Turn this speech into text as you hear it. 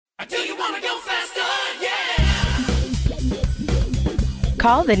Do you want to go faster? Yeah!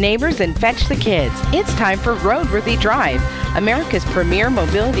 Call the neighbors and fetch the kids. It's time for RoadWorthy Drive, America's premier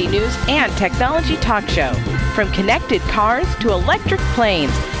mobility news and technology talk show. From connected cars to electric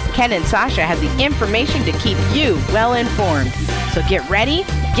planes, Ken and Sasha have the information to keep you well informed. So get ready,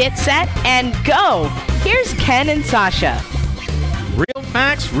 get set, and go! Here's Ken and Sasha. Real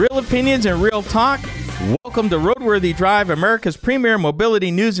facts, real opinions, and real talk. Welcome to RoadWorthy Drive, America's premier mobility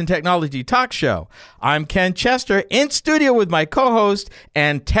news and technology talk show. I'm Ken Chester, in studio with my co-host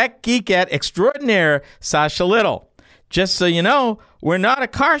and tech geekette extraordinaire, Sasha Little. Just so you know, we're not a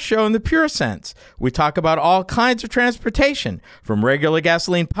car show in the pure sense. We talk about all kinds of transportation, from regular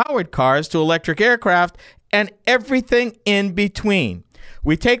gasoline-powered cars to electric aircraft and everything in between.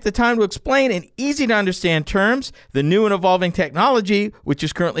 We take the time to explain in easy-to-understand terms the new and evolving technology which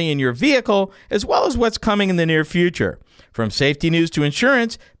is currently in your vehicle, as well as what's coming in the near future. From safety news to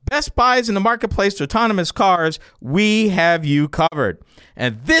insurance, best buys in the marketplace to autonomous cars, we have you covered.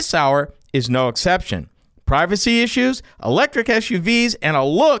 And this hour is no exception. Privacy issues, electric SUVs, and a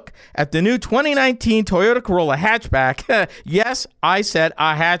look at the new 2019 Toyota Corolla Hatchback. Yes, I said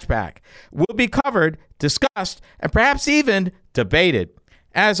a hatchback. Will be covered, discussed, and perhaps even debated.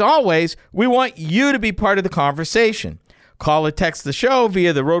 As always, we want you to be part of the conversation. Call or text the show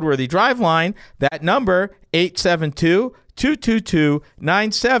via the RoadWorthy Drive line. That number,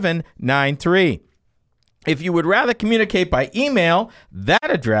 872-222-9793. If you would rather communicate by email, that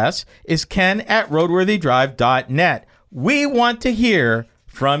address is ken@roadworthydrive.net. We want to hear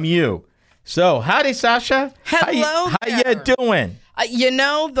from you. So, howdy, Sasha. Hello. How you doing?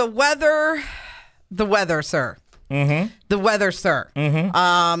 The weather, sir. Mm-hmm. The weather, sir.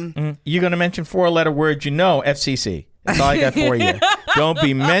 Mm-hmm. You're going to mention four-letter words, FCC. That's all I got for you. Don't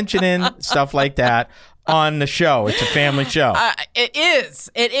be mentioning stuff like that on the show. It's a family show. It is.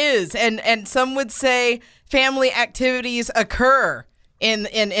 And some would say family activities occur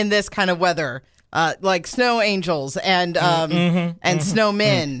in this kind of weather. Like snow angels and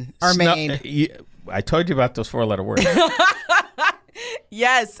snowmen are made. I told you about those four-letter words.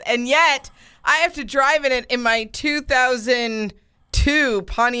 Yes, and yet I have to drive in it in my 2002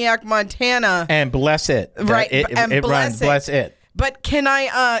 Pontiac, Montana. And bless it. Right, It runs. Bless it. But can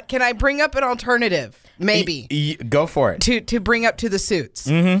I bring up an alternative? Maybe. Go for it. To bring up to the suits.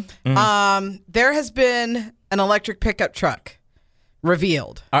 Mm-hmm. There has been an electric pickup truck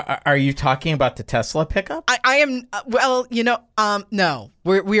revealed. Are you talking about the Tesla pickup? I am. No.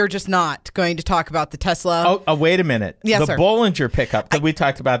 We are just not going to talk about the Tesla. Oh, wait a minute. Yes, the sir. Bollinger pickup, because we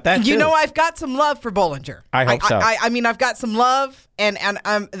talked about that too. I've got some love for Bollinger. I hope so. I've got some love, and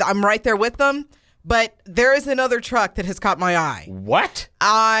I'm right there with them. But there is another truck that has caught my eye. What?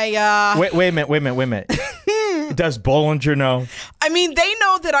 Wait a minute. Does Bollinger know? I mean, they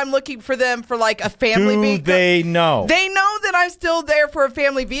know that I'm looking for them for like a family vehicle. Do they know? They know that I'm still there for a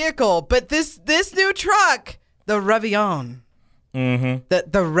family vehicle. But this new truck, the Réveillon. Mm-hmm.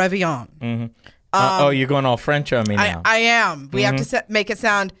 The Réveillon. Mm-hmm. You're going all French on me now. I am. We have to make it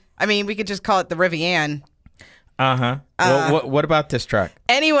sound. I mean, we could just call it the Rivian. Uh-huh. Well, what about this truck?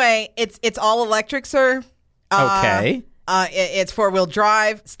 Anyway, it's all electric, sir. Okay. It's four-wheel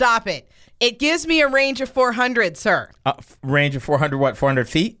drive. Stop it. It gives me a range of 400, sir. Range of 400 what? 400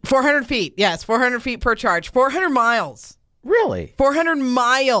 feet? 400 feet, yes. 400 feet per charge. 400 miles. Really? 400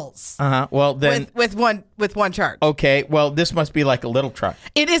 miles. Uh-huh. Well, then... With one charge. Okay. Well, this must be like a little truck.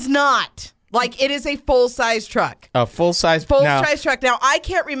 It is not. Like, it is a full-size truck. A full-size... Full-size truck. Now, I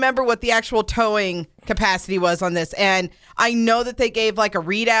can't remember what the actual towing capacity was on this, and I know that they gave, like, a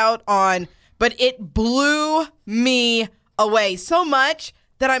readout on... But it blew me away so much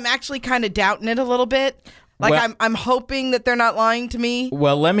that I'm actually kind of doubting it a little bit. Like, well, I'm hoping that they're not lying to me.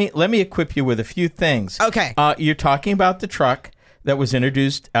 Well, let me equip you with a few things. Okay. You're talking about the truck that was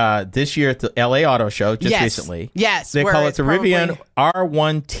introduced this year at the LA Auto Show just recently. Yes. They call it the Rivian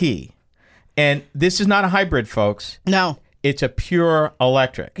R1T. And this is not a hybrid, folks. No. It's a pure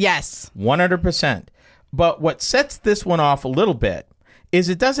electric. Yes. 100%. But what sets this one off a little bit is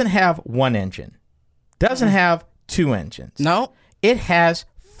it doesn't have one engine. Doesn't have two engines. No. It has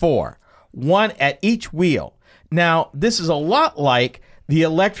four. One at each wheel. Now, this is a lot like the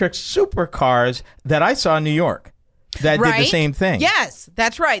electric supercars that I saw in New York that did the same thing. Yes,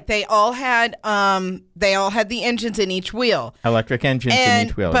 that's right. They all had the engines in each wheel. Electric engines in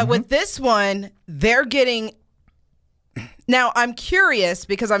each wheel. But with this one, they're getting... Now, I'm curious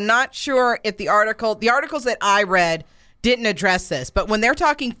because I'm not sure if the articles that I read didn't address this, but when they're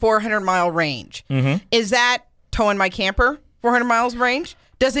talking 400-mile range, is that towing my camper, 400 miles range?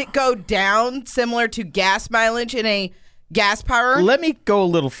 Does it go down similar to gas mileage in a gas power. Let me go a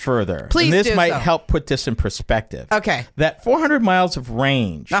little further. Please and this do might so. help put this in perspective. Okay. That 400 miles of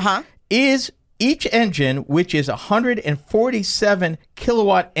range is each engine, which is 147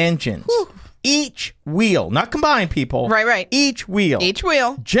 kilowatt engines. Whew. Each wheel, not combined, people. Right. Each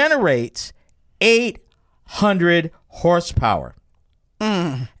wheel generates 800 horsepower.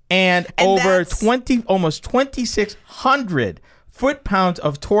 And over almost 2,600 foot-pounds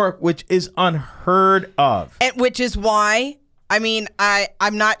of torque, which is unheard of. And which is why, I'm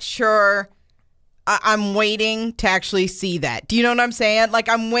not sure. I'm waiting to actually see that. Do you know what I'm saying? Like,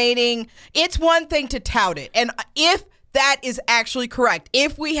 I'm waiting. It's one thing to tout it. And if that is actually correct,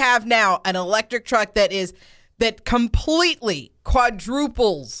 if we have now an electric truck that completely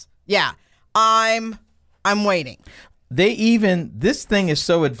quadruples, I'm waiting. This thing is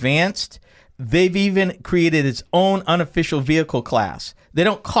so advanced, they've even created its own unofficial vehicle class. They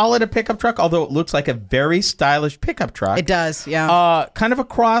don't call it a pickup truck, although it looks like a very stylish pickup truck. It does, yeah. Kind of a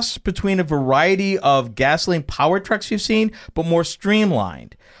cross between a variety of gasoline-powered trucks you've seen, but more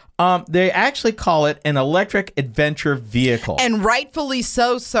streamlined. They actually call it an electric adventure vehicle. And rightfully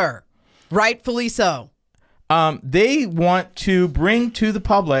so, sir. Rightfully so. They want to bring to the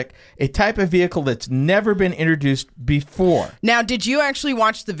public a type of vehicle that's never been introduced before. Now, did you actually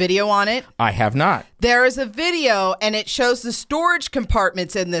watch the video on it? I have not. There is a video, and it shows the storage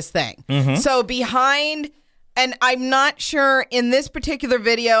compartments in this thing. So behind, and I'm not sure, in this particular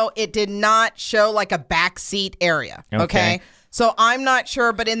video, it did not show like a back seat area. Okay. So I'm not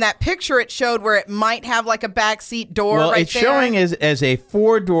sure, but in that picture, it showed where it might have like a backseat door right there. Well, it's showing as a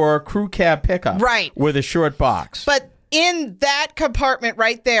 4-door crew cab pickup. Right. With a short box. But in that compartment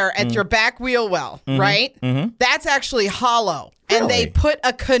right there at your back wheel well, right? That's actually hollow. Really? And they put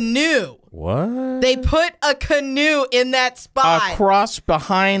a canoe. What? They put a canoe in that spot. Across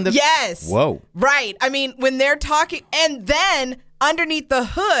behind the... Yes. Whoa. Right. I mean, when they're talking, and then underneath the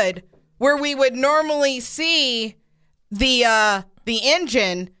hood, where we would normally see the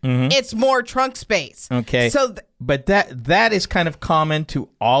engine, it's more trunk space. Okay. So but that is kind of common to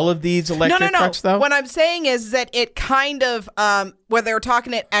all of these electric trucks, though? What I'm saying is that it kind of, where they were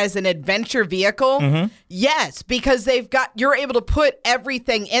talking it as an adventure vehicle, yes, because you're able to put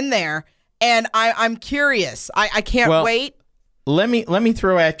everything in there, and I'm curious. I can't wait. Let me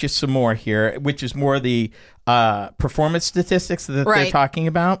throw at you some more here, which is more the performance statistics that they're talking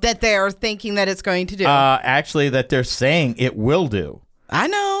about. That they're thinking that it's going to do. Actually, that they're saying it will do. I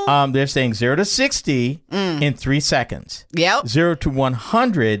know. They're saying 0 to 60 in 3 seconds. Yep. 0 to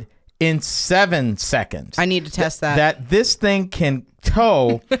 100 in 7 seconds. I need to test that. That this thing can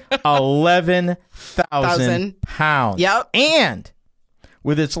tow 11,000 pounds. Yep. And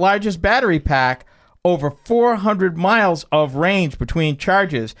with its largest battery pack, over 400 miles of range between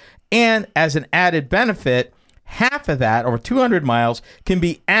charges. And as an added benefit, half of that, or 200 miles, can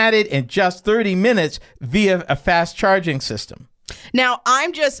be added in just 30 minutes via a fast charging system. Now,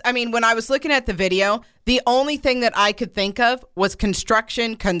 when I was looking at the video, the only thing that I could think of was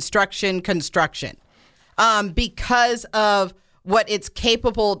construction. Because of what it's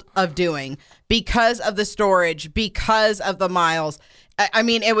capable of doing, because of the storage, because of the miles. I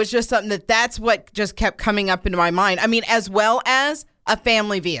mean, it was just something that's what just kept coming up into my mind. I mean, as well as a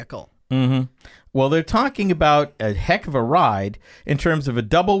family vehicle. Well, they're talking about a heck of a ride in terms of a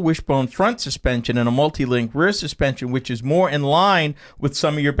double wishbone front suspension and a multi-link rear suspension, which is more in line with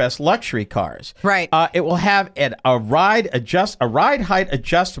some of your best luxury cars. Right. It will have a ride height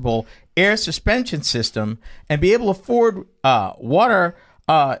adjustable air suspension system and be able to afford water.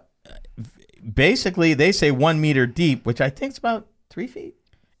 Basically, they say 1 meter deep, which I think is about 3 feet.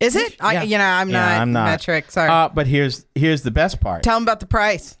 Is it? Yeah. I'm not metric. Sorry. But here's the best part. Tell them about the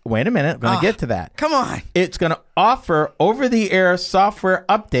price. Wait a minute. I'm going to get to that. Come on. It's going to offer over-the-air software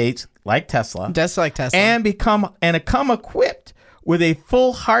updates like Tesla. Just like Tesla. And come equipped with a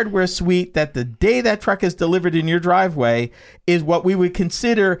full hardware suite that the day that truck is delivered in your driveway is what we would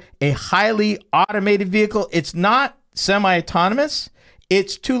consider a highly automated vehicle. It's not semi-autonomous.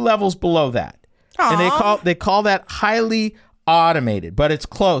 It's 2 levels below that. Aww. And they call that highly automated, but it's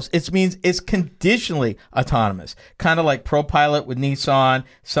close. It means it's conditionally autonomous, kind of like ProPilot with Nissan,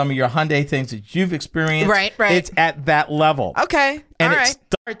 some of your Hyundai things that you've experienced. Right. It's at that level. Okay. And all right. it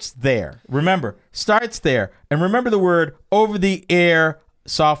starts there. Remember, starts there. And remember the word over-the-air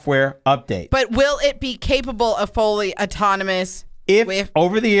software update. But will it be capable of fully autonomous? If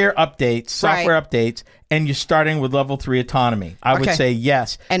over-the-air updates, software updates, and you're starting with level 3 autonomy, I would say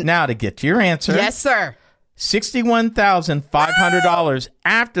yes. And now to get to your answer. Yes, sir. $61,500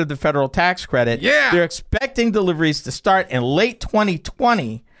 after the federal tax credit. Yeah. They're expecting deliveries to start in late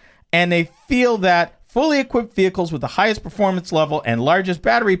 2020, and they feel that fully equipped vehicles with the highest performance level and largest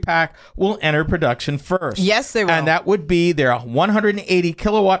battery pack will enter production first. Yes, they will. And that would be their 180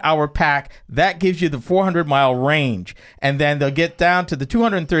 kilowatt hour pack. That gives you the 400-mile range. And then they'll get down to the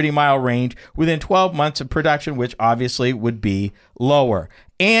 230-mile range within 12 months of production, which obviously would be lower.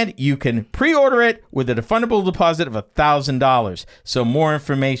 And you can pre-order it with a refundable deposit of $1,000. So more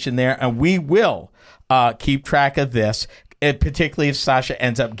information there, and we will keep track of this, particularly if Sasha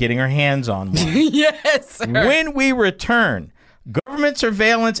ends up getting her hands on one. Yes, sir. When we return, government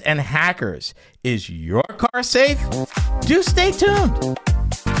surveillance and hackers. Is your car safe? Do stay tuned.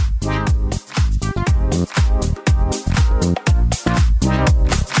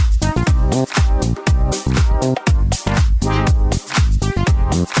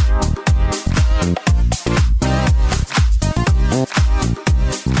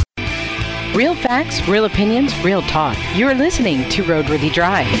 Real facts, real opinions, real talk. You're listening to RoadWorthy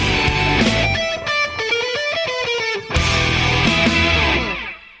Drive.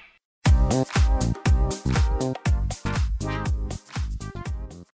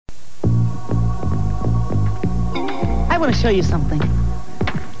 I want to show you something.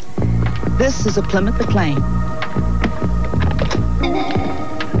 This is a Plymouth Acclaim.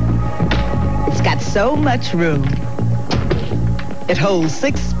 It's got so much room. It holds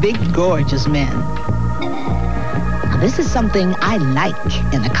 6 big, gorgeous men. Now, this is something I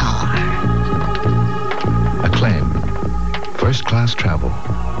like in a car. Acclaim. First-class travel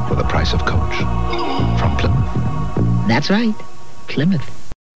for the price of coach. From Plymouth. That's right,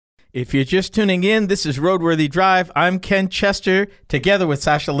 Plymouth. If you're just tuning in, this is RoadWorthy Drive. I'm Ken Chester, together with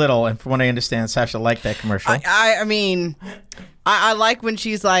Sasha Little. And from what I understand, Sasha liked that commercial. I mean, I like when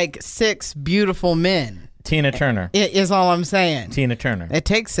she's like 6 beautiful men. Tina Turner. It is all I'm saying. Tina Turner. It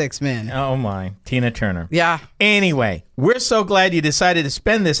takes 6 men. Oh, my. Tina Turner. Yeah. Anyway, we're so glad you decided to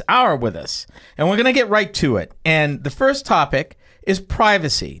spend this hour with us. And we're going to get right to it. And the first topic is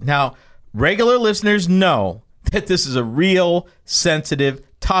privacy. Now, regular listeners know that this is a real sensitive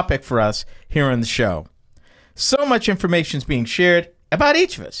topic for us here on the show. So much information is being shared about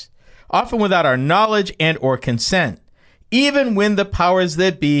each of us, often without our knowledge and or consent. Even when the powers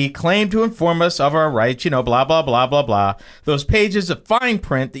that be claim to inform us of our rights, blah, blah, blah, blah, blah. Those pages of fine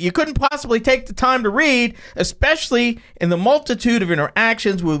print that you couldn't possibly take the time to read, especially in the multitude of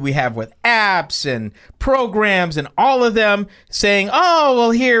interactions we have with apps and programs and all of them saying, oh,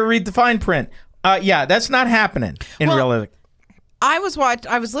 well, here, read the fine print. Yeah, that's not happening in real life. I was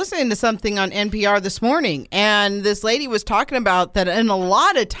listening to something on NPR this morning, and this lady was talking about that in a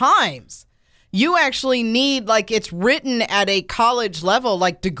lot of times, you actually need, like, it's written at a college level,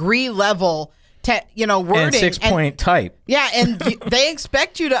 like degree level, wording. And 6-point type. Yeah, and they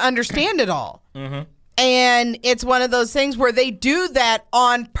expect you to understand it all. Mm-hmm. And it's one of those things where they do that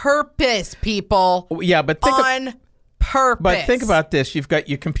on purpose, people. Yeah, but on purpose. But think about this. You've got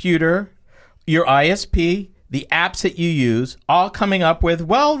your computer, your ISP, the apps that you use, all coming up with,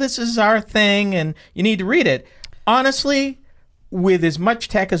 well, this is our thing, and you need to read it. Honestly, with as much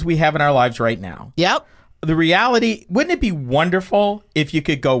tech as we have in our lives right now. Yep. The reality, wouldn't it be wonderful if you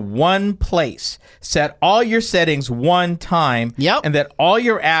could go one place, set all your settings one time, and that all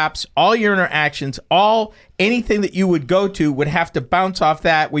your apps, all your interactions, anything that you would go to would have to bounce off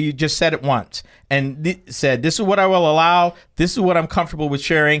that where you just set it once and said, this is what I will allow, this is what I'm comfortable with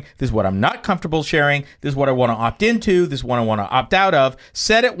sharing, this is what I'm not comfortable sharing, this is what I want to opt into, this is what I want to opt out of.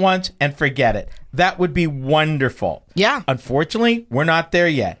 Set it once and forget it. That would be wonderful. Yeah. Unfortunately, we're not there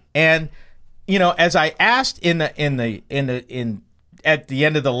yet. And as I asked at the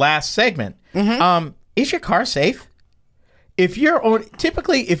end of the last segment, is your car safe? If you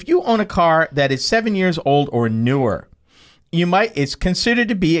own a car that is 7 years old or newer, it's considered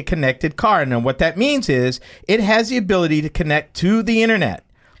to be a connected car. And what that means is it has the ability to connect to the internet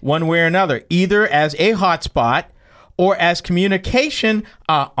one way or another, either as a hotspot or as communication.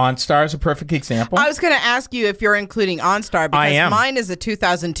 OnStar is a perfect example. I was going to ask you if you're including OnStar because mine is a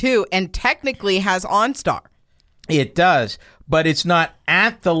 2002 and technically has OnStar. It does, but it's not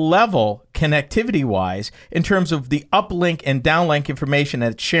at the level connectivity-wise in terms of the uplink and downlink information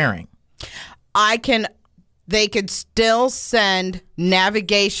that it's sharing. They could still send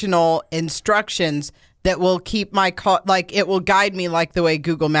navigational instructions that will keep my car, like it will guide me like the way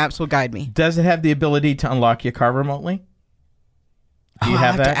Google Maps will guide me. Does it have the ability to unlock your car remotely? Do you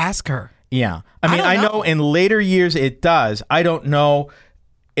have that? I'll have to ask her. Yeah. I know in later years it does. I don't know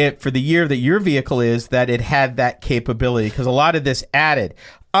if for the year that your vehicle is that it had that capability because a lot of this added.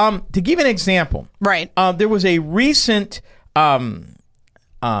 To give an example. Right. There was a recent show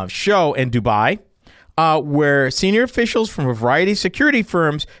in Dubai where senior officials from a variety of security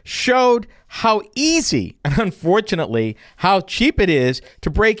firms showed how easy and unfortunately how cheap it is to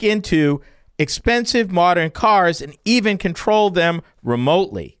break into expensive modern cars and even control them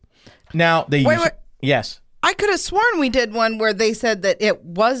remotely. Now, they Wait. Yes. I could have sworn we did one where they said that it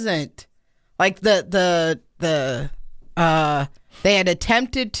wasn't like they had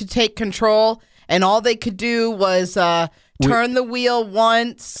attempted to take control and all they could do was turn the wheel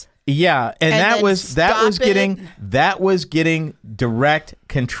once. Yeah, and that was getting direct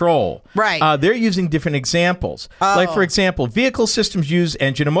control. Right. They're using different examples. Like, for example, vehicle systems use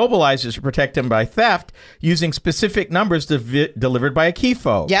engine immobilizers to protect them by theft using specific numbers delivered by a key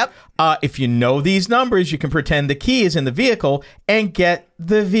fob. Yep. If you know these numbers, you can pretend the key is in the vehicle and get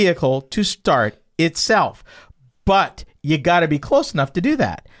the vehicle to start itself. But you got to be close enough to do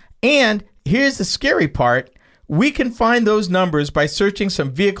that. And here's the scary part. We can find those numbers by searching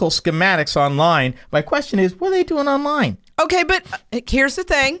some vehicle schematics online. My question is, what are they doing online? Okay, but here's the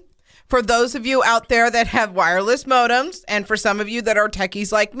thing. For those of you out there that have wireless modems, and for some of you that are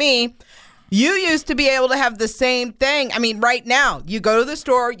techies like me, you used to be able to have the same thing. I mean, right now, you go to the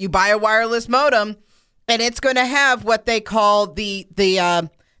store, you buy a wireless modem, and it's going to have what they call the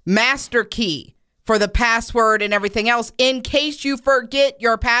master key for the password and everything else in case you forget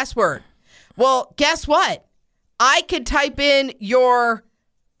your password. Well, guess what? I could type in your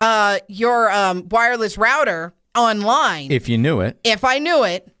wireless router online. If you knew it. If I knew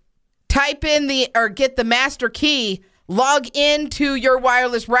it, type in get the master key, log into your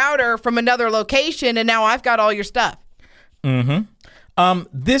wireless router from another location, and now I've got all your stuff. Mm-hmm.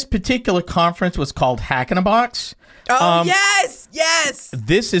 This particular conference was called Hack in a Box. Oh, yes.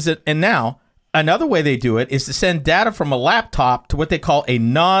 This is it. And now, another way they do it is to send data from a laptop to what they call a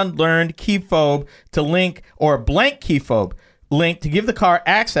non-learned key fob to link, or a blank key fob link to give the car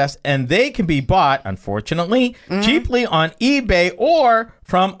access, and they can be bought, unfortunately, cheaply on eBay or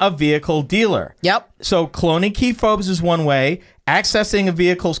from a vehicle dealer. Yep. So cloning key fobs is one way. Accessing a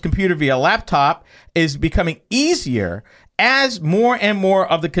vehicle's computer via laptop is becoming easier as more and more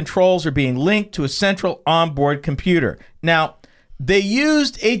of the controls are being linked to a central onboard computer. Now, they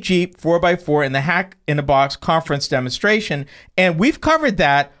used a Jeep 4x4 in the Hack in a Box conference demonstration, and we've covered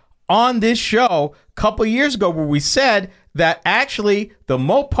that on this show a couple years ago where we said that actually the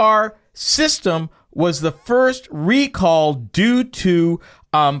Mopar system was the first recall due to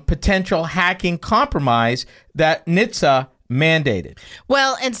potential hacking compromise that NHTSA mandated.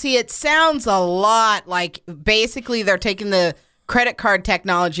 Well, and see, it sounds a lot like basically they're taking the credit card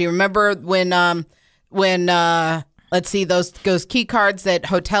technology. Remember when let's see, those key cards that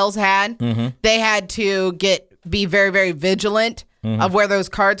hotels had? Mm-hmm. They had to be very, very vigilant of where those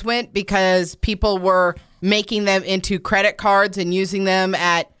cards went because people were making them into credit cards and using them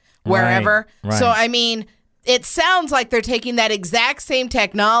at wherever. Right. So, I mean, it sounds like they're taking that exact same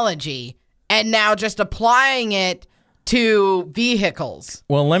technology and now just applying it to vehicles.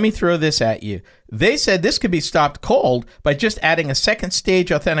 Well, let me throw this at you. They said this could be stopped cold by just adding a second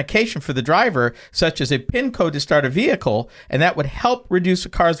stage authentication for the driver, such as a PIN code to start a vehicle, and that would help reduce a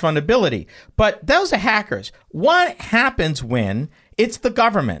car's vulnerability. But those are hackers. What happens when it's the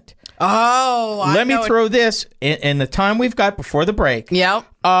government? Let me throw this in the time we've got before the break. Yep.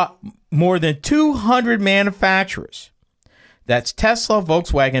 More than 200 manufacturers. That's Tesla,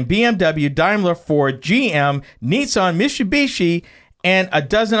 Volkswagen, BMW, Daimler, Ford, GM, Nissan, Mitsubishi, and a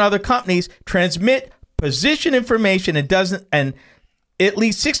dozen other companies transmit position information and at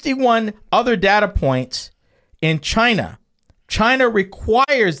least 61 other data points in China. China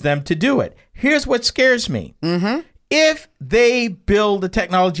requires them to do it. Here's what scares me. Mm-hmm. If they build the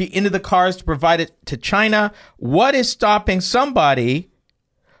technology into the cars to provide it to China, what is stopping somebody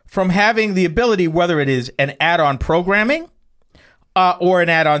from having the ability, whether it is an add-on programming or an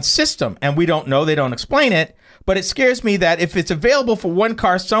add-on system? And we don't know. They don't explain it. But it scares me that if it's available for one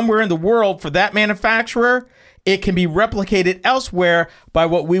car somewhere in the world for that manufacturer, it can be replicated elsewhere by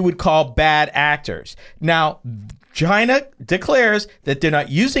what we would call bad actors. Now, China declares that they're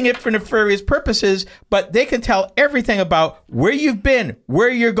not using it for nefarious purposes, but they can tell everything about where you've been, where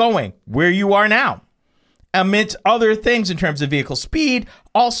you're going, where you are now, amidst other things in terms of vehicle speed,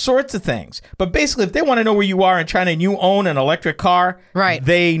 all sorts of things. But basically, if they want to know where you are in China and you own an electric car, right,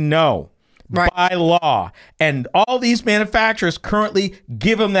 they know. Right. By law. And all these manufacturers currently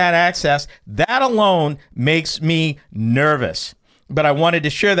give them that access. That alone makes me nervous. But I wanted to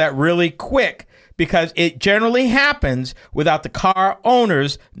share that really quick because it generally happens without the car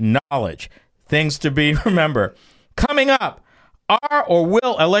owner's knowledge. Things to be remembered. Coming up, are or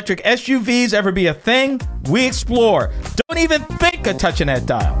will electric SUVs ever be a thing? We explore. Don't even think of touching that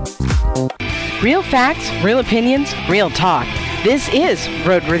dial. Real facts, real opinions, real talk. This is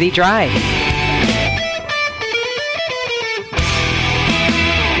RoadWorthy Drive.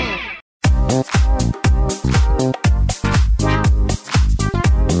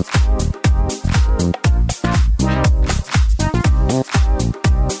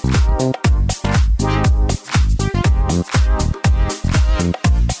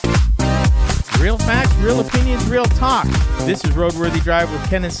 Real facts, real opinions, real talk. This is RoadWorthy Drive with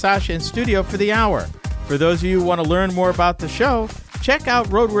Ken and Sasha in studio for the hour. For those of you who want to learn more about the show, check out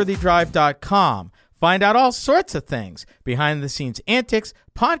RoadWorthyDrive.com. Find out all sorts of things, behind-the-scenes antics,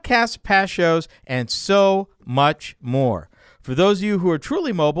 podcasts, past shows, and so much more. For those of you who are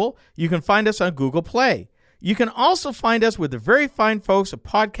truly mobile, you can find us on Google Play. You can also find us with the very fine folks at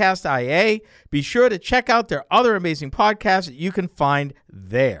Podcast IA. Be sure to check out their other amazing podcasts that you can find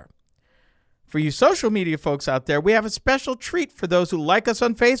there. For you social media folks out there, we have a special treat for those who like us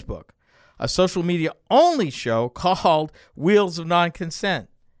on Facebook. A social media only show called Wheels of Non-Consent.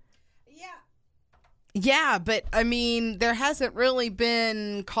 Yeah, but I mean, there hasn't really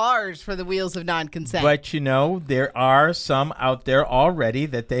been cars for the Wheels of Non-Consent. But you know, there are some out there already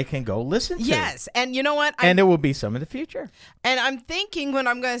that they can go listen to. Yes, and you know what? And there will be some in the future. And I'm thinking what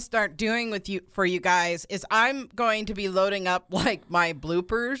I'm going to start doing for you guys is I'm going to be loading up like my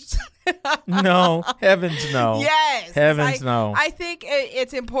bloopers. No, heavens no. Yes. Heavens no. I think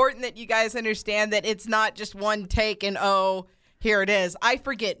it's important that you guys understand that it's not just one take and here it is. I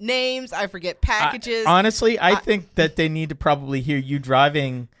forget names. I forget packages. Honestly, I think that they need to probably hear you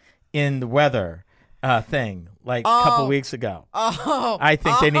driving in the weather thing like a couple weeks ago. I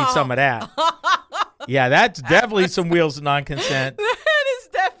think they need some of that. Yeah, that's definitely some Wheels of Non-Consent. That is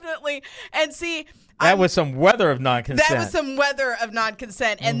definitely. And see, that was some weather of non-consent. That was some weather of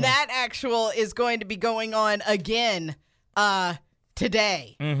non-consent. And that actual is going to be going on again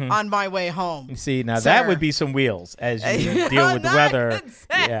today on my way home. You see, now that would be some wheels as you deal with the weather.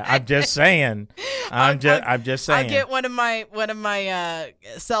 Yeah, I'm just saying. I'm just saying. I get one of my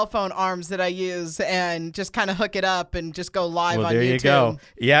cell phone arms that I use and just kind of hook it up and just go live on YouTube. There you go.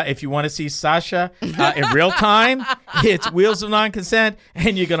 Yeah, if you want to see Sasha in real time, it's Wheels of Non-Consent,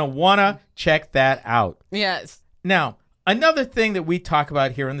 and you're going to want to check that out. Yes. Now, another thing that we talk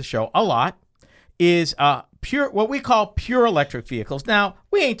about here on the show a lot is what we call pure electric vehicles. Now,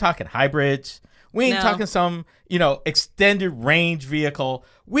 we ain't talking hybrids. We ain't talking some, extended range vehicle.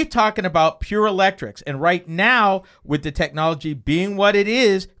 We're talking about pure electrics. And right now, with the technology being what it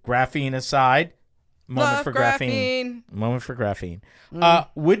is, graphene aside, moment for graphene,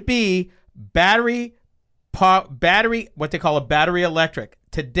 would be battery, what they call a battery electric.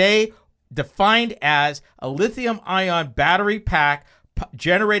 Today, defined as a lithium-ion battery pack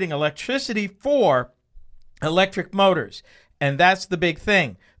generating electricity for electric motors. And that's the big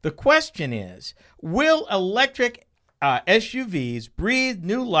thing. The question is, will electric SUVs breathe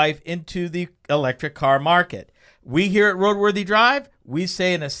new life into the electric car market? We here at RoadWorthy Drive, we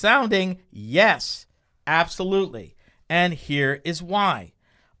say an astounding yes, absolutely. And here is why.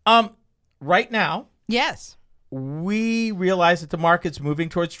 Right now, yes, we realize that the market's moving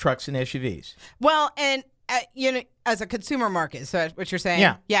towards trucks and SUVs. Well, and as a consumer market, so that's what you're saying?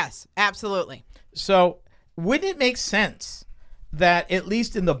 Yeah. Yes, absolutely. So wouldn't it make sense that at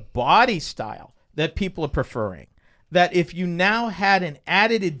least in the body style that people are preferring, that if you now had an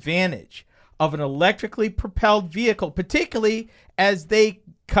added advantage of an electrically propelled vehicle, particularly as they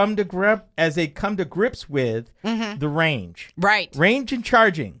come to grips with the range. Right. Range and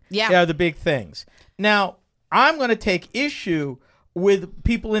charging are the big things. Now, I'm going to take issue with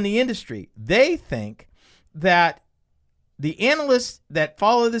people in the industry. They think that the analysts that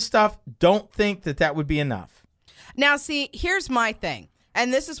follow this stuff don't think that would be enough. Now, see, here's my thing.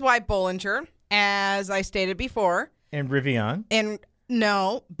 And this is why Bollinger, as I stated before. And Rivian. And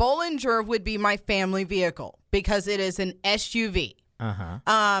no, Bollinger would be my family vehicle because it is an SUV.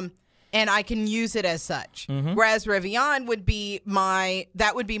 And I can use it as such. Whereas Rivian would be my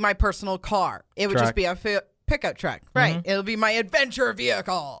personal car. It would just be a pickup truck. Right. It'll be my adventure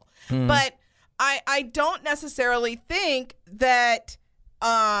vehicle. But I don't necessarily think that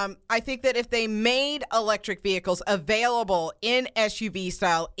I think that if they made electric vehicles available in SUV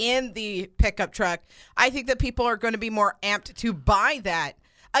style in the pickup truck, I think that people are going to be more amped to buy that.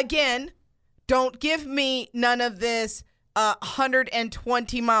 Again, don't give me none of this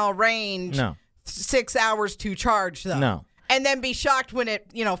 120-mile range, 6 hours to charge, though. No. And then be shocked when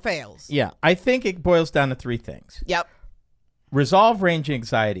it, fails. Yeah, I think it boils down to three things. Yep. Resolve range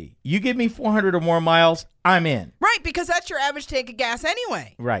anxiety. You give me 400 or more miles, I'm in. Right, because that's your average tank of gas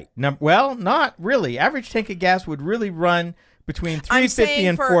anyway. Right. Well, not really. Average tank of gas would really run between 350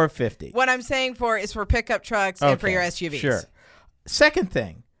 and 450. What I'm saying for is for pickup trucks and for your SUVs. Sure. Second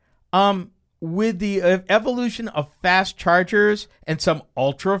thing, with the evolution of fast chargers and some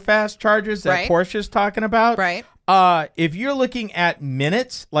ultra fast chargers that Porsche's talking about, if you're looking at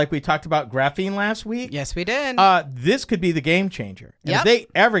minutes, like we talked about graphene last week, yes, we did. This could be the game changer. And if they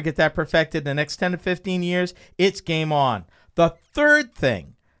ever get that perfected in the next 10 to 15 years, it's game on. The third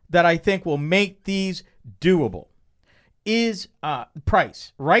thing that I think will make these doable is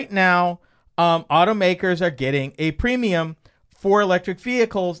price. Right now, automakers are getting a premium for electric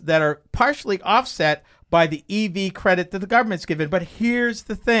vehicles that are partially offset by the EV credit that the government's given. But here's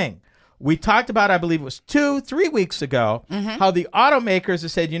the thing. We talked about, I believe it was 2-3 weeks ago, how the automakers have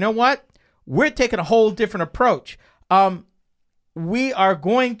said, you know what? We're taking a whole different approach. We are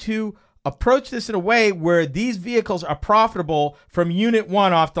going to approach this in a way where these vehicles are profitable from unit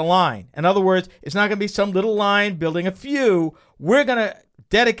one off the line. In other words, it's not going to be some little line building a few. We're going to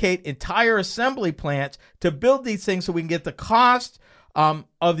dedicate entire assembly plants to build these things so we can get the cost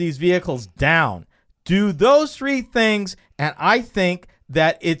of these vehicles down. Do those three things, and I think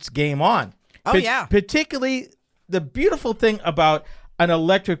that it's game on. Oh, yeah. Particularly the beautiful thing about an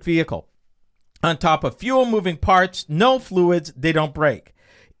electric vehicle, on top of fuel moving parts, no fluids, they don't break,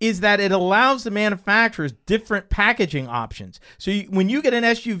 is that it allows the manufacturers different packaging options. So when you get an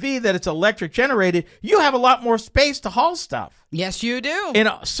SUV that it's electric generated, you have a lot more space to haul stuff. Yes, you do. In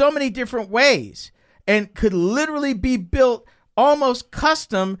so many different ways, and could literally be built almost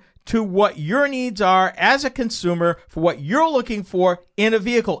custom to what your needs are as a consumer for what you're looking for in a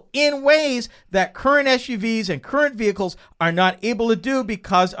vehicle in ways that current SUVs and current vehicles are not able to do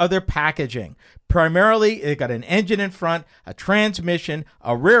because of their packaging. Primarily, it got an engine in front, a transmission,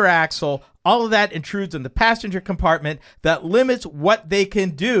 a rear axle. All of that intrudes in the passenger compartment that limits what they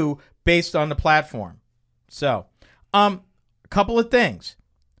can do based on the platform. So, a couple of things.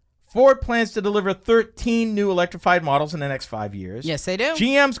 Ford plans to deliver 13 new electrified models in the next 5 years. Yes, they do.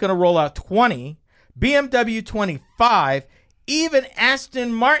 GM's going to roll out 20, BMW 25. Even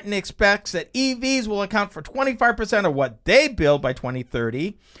Aston Martin expects that EVs will account for 25% of what they build by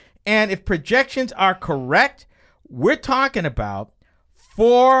 2030. And if projections are correct, we're talking about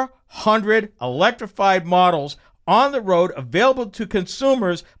 400 electrified models on the road available to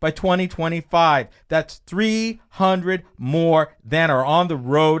consumers by 2025. That's 300 more than are on the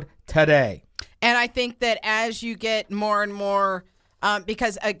road today. And I think that as you get more and more,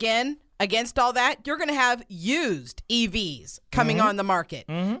 because again, against all that, you're going to have used EVs coming on the market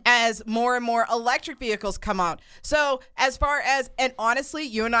as more and more electric vehicles come out. So as far as, and honestly,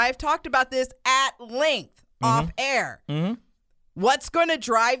 you and I have talked about this at length off air. What's going to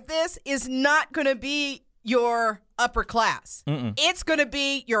drive this is not going to be your upper class. It's going to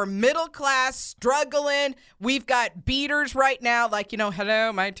be your middle class struggling. We've got beaters right now, like,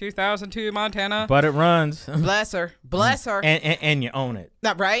 hello, my 2002 Montana. But it runs. Bless her. Bless her. And you own it.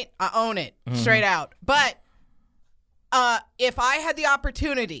 Not right? I own it. Straight out. But if I had the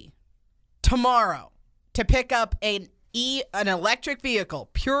opportunity tomorrow to pick up an electric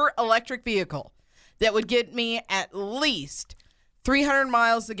vehicle, pure electric vehicle, that would get me at least 300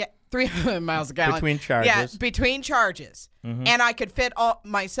 miles a gallon. Between charges. Yeah, between charges. And I could fit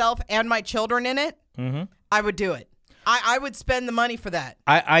myself and my children in it, I would do it. I would spend the money for that.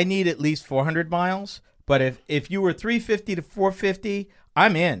 I need at least 400 miles, but if you were 350 to 450,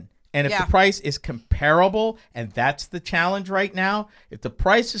 I'm in. And if the price is comparable, and that's the challenge right now, if the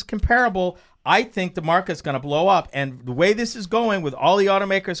price is comparable, I think the market's going to blow up. And the way this is going, with all the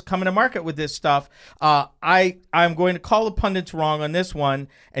automakers coming to market with this stuff, I'm going to call the pundits wrong on this one,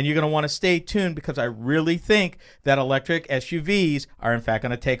 and you're going to want to stay tuned because I really think that electric SUVs are in fact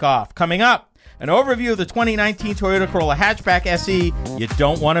going to take off. Coming up, an overview of the 2019 Toyota Corolla Hatchback SE. You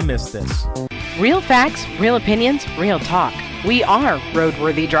don't want to miss this. Real facts, real opinions, real talk. We are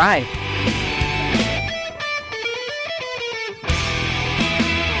RoadWorthy Drive.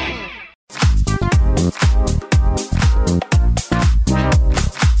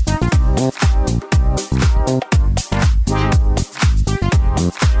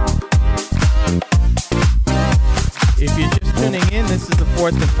 If you're just tuning in, this is the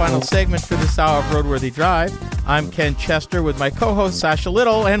fourth and final segment for this hour of RoadWorthy Drive. I'm Ken Chester with my co-host Sasha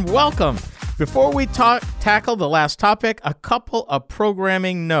Little, and welcome. Before we tackle the last topic, a couple of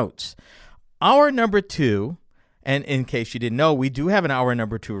programming notes. Hour number 2, and in case you didn't know, we do have an hour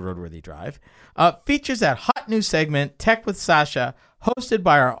number 2 of RoadWorthy Drive, features that hot new segment, Tech with Sasha, hosted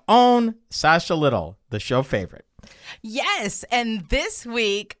by our own Sasha Little, the show favorite. Yes, and this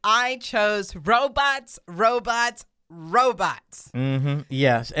week I chose robots.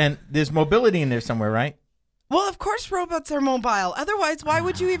 Yes, and there's mobility in there somewhere, right? Well, of course robots are mobile. Otherwise, why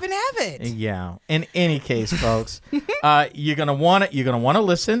would you even have it? Yeah. In any case, folks, you're gonna want to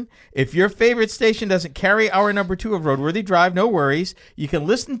listen. If your favorite station doesn't carry hour number 2 of Roadworthy Drive, no worries. You can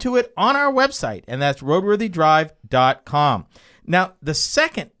listen to it on our website, and that's roadworthydrive.com. Now, the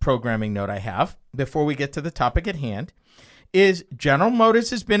second programming note I have before we get to the topic at hand is General Motors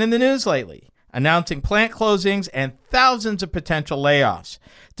has been in the news lately, announcing plant closings and thousands of potential layoffs.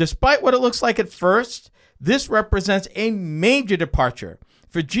 Despite what it looks like at first, this represents a major departure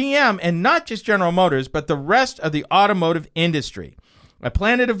for GM and not just General Motors, but the rest of the automotive industry. I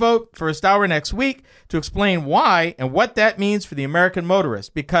plan to devote first hour next week to explain why and what that means for the American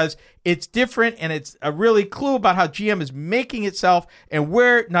motorist, because it's different and it's a really clue about how GM is making itself and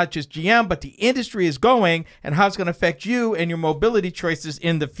where not just GM, but the industry is going and how it's going to affect you and your mobility choices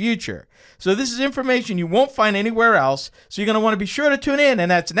in the future. So this is information you won't find anywhere else, so you're going to want to be sure to tune in, and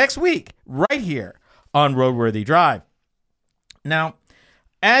that's next week right here on Roadworthy Drive. Now,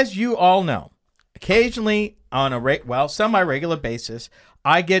 as you all know, occasionally on a semi-regular basis,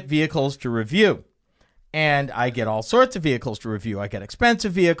 I get vehicles to review. And I get all sorts of vehicles to review. I get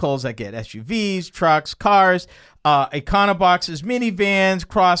expensive vehicles. I get SUVs, trucks, cars, econoboxes, minivans,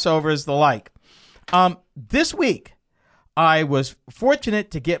 crossovers, the like. This week, I was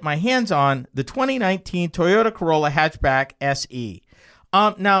fortunate to get my hands on the 2019 Toyota Corolla Hatchback SE.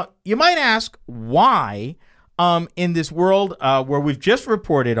 Now, you might ask why in this world where we've just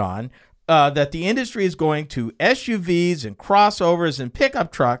reported on that the industry is going to SUVs and crossovers and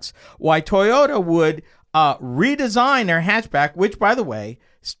pickup trucks, why Toyota would redesign their hatchback, which, by the way,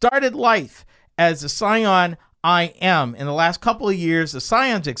 started life as the Scion IM. In the last couple of years, the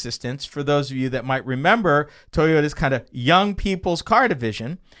Scion's existence, for those of you that might remember Toyota's kind of young people's car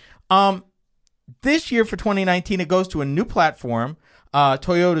division, this year for 2019, it goes to a new platform,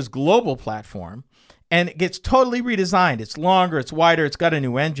 Toyota's global platform, and it gets totally redesigned. It's longer, it's wider, it's got a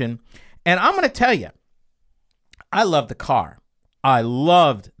new engine. And I'm going to tell you, I love the car. I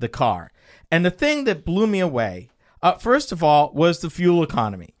loved the car. And the thing that blew me away, first of all, was the fuel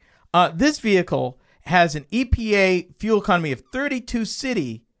economy. This vehicle has an EPA fuel economy of 32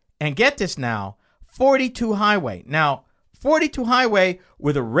 city, and get this now, 42 highway. Now, 42 highway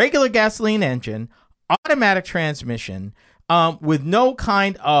with a regular gasoline engine, automatic transmission, with no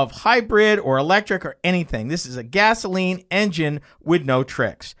kind of hybrid or electric or anything. This is a gasoline engine with no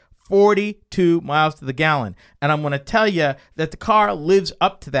tricks. 42 miles to the gallon. And I'm going to tell you that the car lives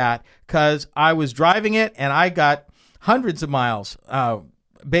up to that because I was driving it and I got hundreds of miles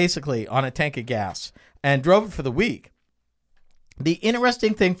basically on a tank of gas and drove it for the week. The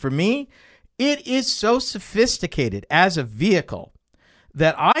interesting thing for me, it is so sophisticated as a vehicle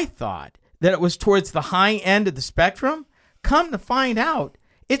that I thought that it was towards the high end of the spectrum. Come to find out,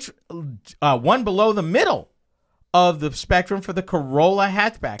 it's one below the middle of the spectrum for the Corolla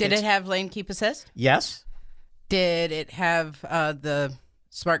hatchback. Did it have lane keep assist? Yes. Did it have the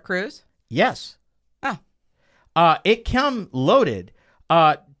smart cruise? Yes. Oh. It came loaded.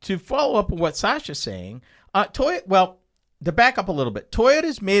 To follow up on what Sasha's saying, to back up a little bit,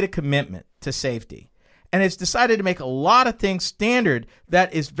 Toyota's made a commitment to safety. And it's decided to make a lot of things standard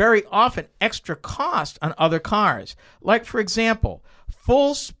that is very often extra cost on other cars. Like, for example,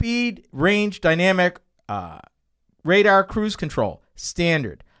 full speed range dynamic radar cruise control,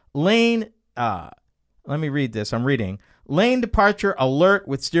 standard. Lane, let me read this. I'm reading. Lane departure alert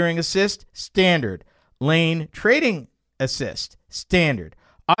with steering assist, standard. Lane trading assist, standard.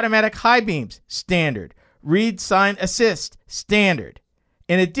 Automatic high beams, standard. Read sign assist, standard.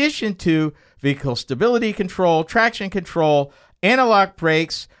 In addition to vehicle stability control, traction control, analog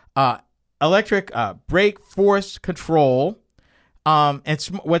brakes, electric brake force control, and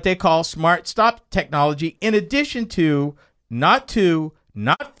what they call smart stop technology, in addition to not 2,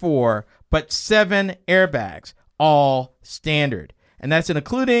 not 4, but 7 airbags, all standard. And that's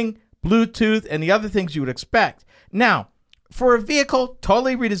including Bluetooth and the other things you would expect. Now, for a vehicle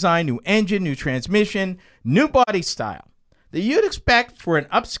totally redesigned, new engine, new transmission, new body style, that you'd expect for an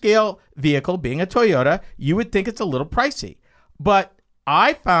upscale vehicle, being a Toyota, you would think it's a little pricey. But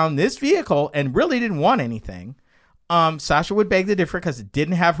I found this vehicle and really didn't want anything. Sasha would beg to differ because it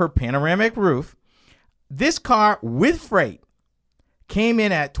didn't have her panoramic roof. This car with freight came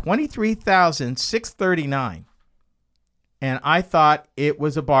in at $23,639. And I thought it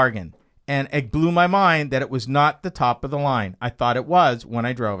was a bargain. And it blew my mind that it was not the top of the line. I thought it was when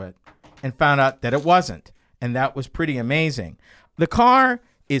I drove it and found out that it wasn't. And that was pretty amazing. The car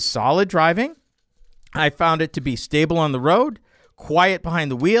is solid driving. I found it to be stable on the road, quiet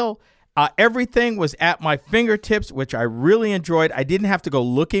behind the wheel, Everything was at my fingertips, which I really enjoyed. I didn't have to go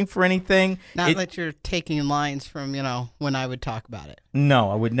looking for anything. Not that you're taking lines from, when I would talk about it.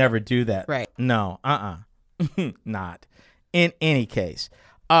 No, I would never do that. Right. No, not. In any case,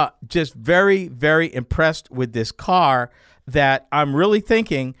 just very, very impressed with this car that I'm really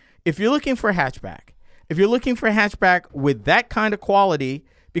thinking, if you're looking for a hatchback, with that kind of quality,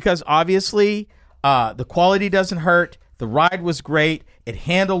 because obviously the quality doesn't hurt, the ride was great, it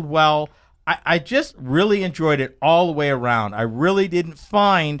handled well. I just really enjoyed it all the way around. I really didn't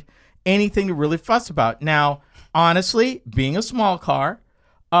find anything to really fuss about. Now, honestly, being a small car,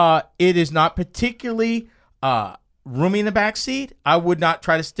 it is not particularly roomy in the back seat. I would not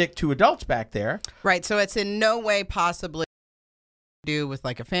try to stick two adults back there. Right, so it's in no way possibly do with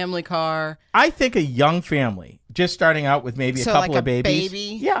like a family car. I think a young family, just starting out with maybe a couple of babies.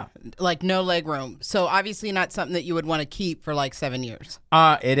 Baby, yeah, like no leg room. So obviously not something that you would want to keep for like 7 years.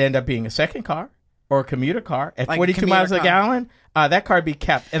 It ended up being a second car or a commuter car at like 42 miles a gallon. That car would be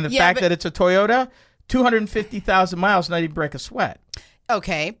kept, and the fact that it's a Toyota, 250,000 miles, not even break a sweat.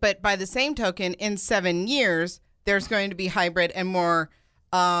 Okay, but by the same token, in 7 years, there's going to be hybrid and more.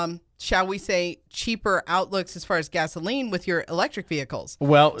 Shall we say, cheaper outlooks as far as gasoline with your electric vehicles.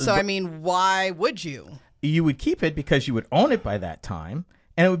 Well, so I mean, why would you? You would keep it because you would own it by that time,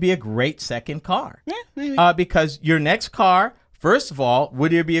 and it would be a great second car. Yeah, maybe. Because your next car, first of all,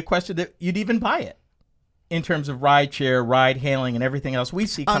 would there be a question that you'd even buy it in terms of ride share, ride hailing, and everything else we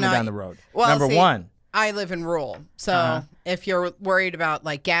see coming down the road? Well, Number one. I live in rural, so if you're worried about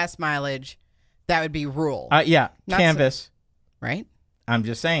like gas mileage, that would be rural. Yeah, Not Canvas. Right? I'm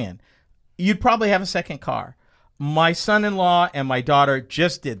just saying. You'd probably have a second car. My son-in-law and my daughter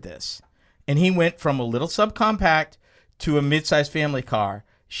just did this, and he went from a little subcompact to a mid-sized family car.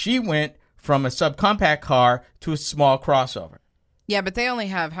 She went from a subcompact car to a small crossover. Yeah, but they only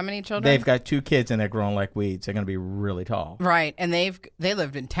have how many children? They've got 2 kids, and they're growing like weeds. They're going to be really tall. Right, and they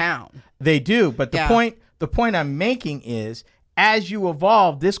lived in town. They do, but the point I'm making is, as you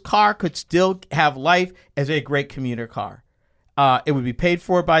evolve, this car could still have life as a great commuter car. It would be paid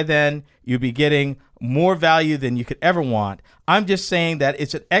for by then. You'd be getting more value than you could ever want. I'm just saying that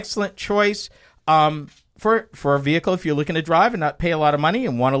it's an excellent choice for a vehicle if you're looking to drive and not pay a lot of money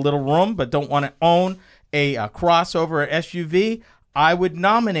and want a little room but don't want to own a crossover or SUV. I would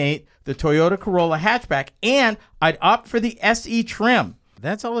nominate the Toyota Corolla Hatchback, and I'd opt for the SE trim.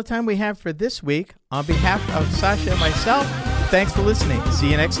 That's all the time we have for this week. On behalf of Sasha and myself, thanks for listening.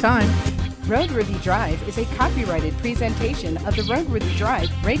 See you next time. RoadWorthy Drive is a copyrighted presentation of the RoadWorthy Drive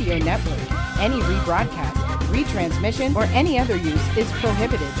radio network. Any rebroadcast, retransmission, or any other use is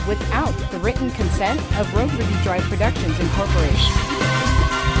prohibited without the written consent of RoadWorthy Drive Productions Incorporated.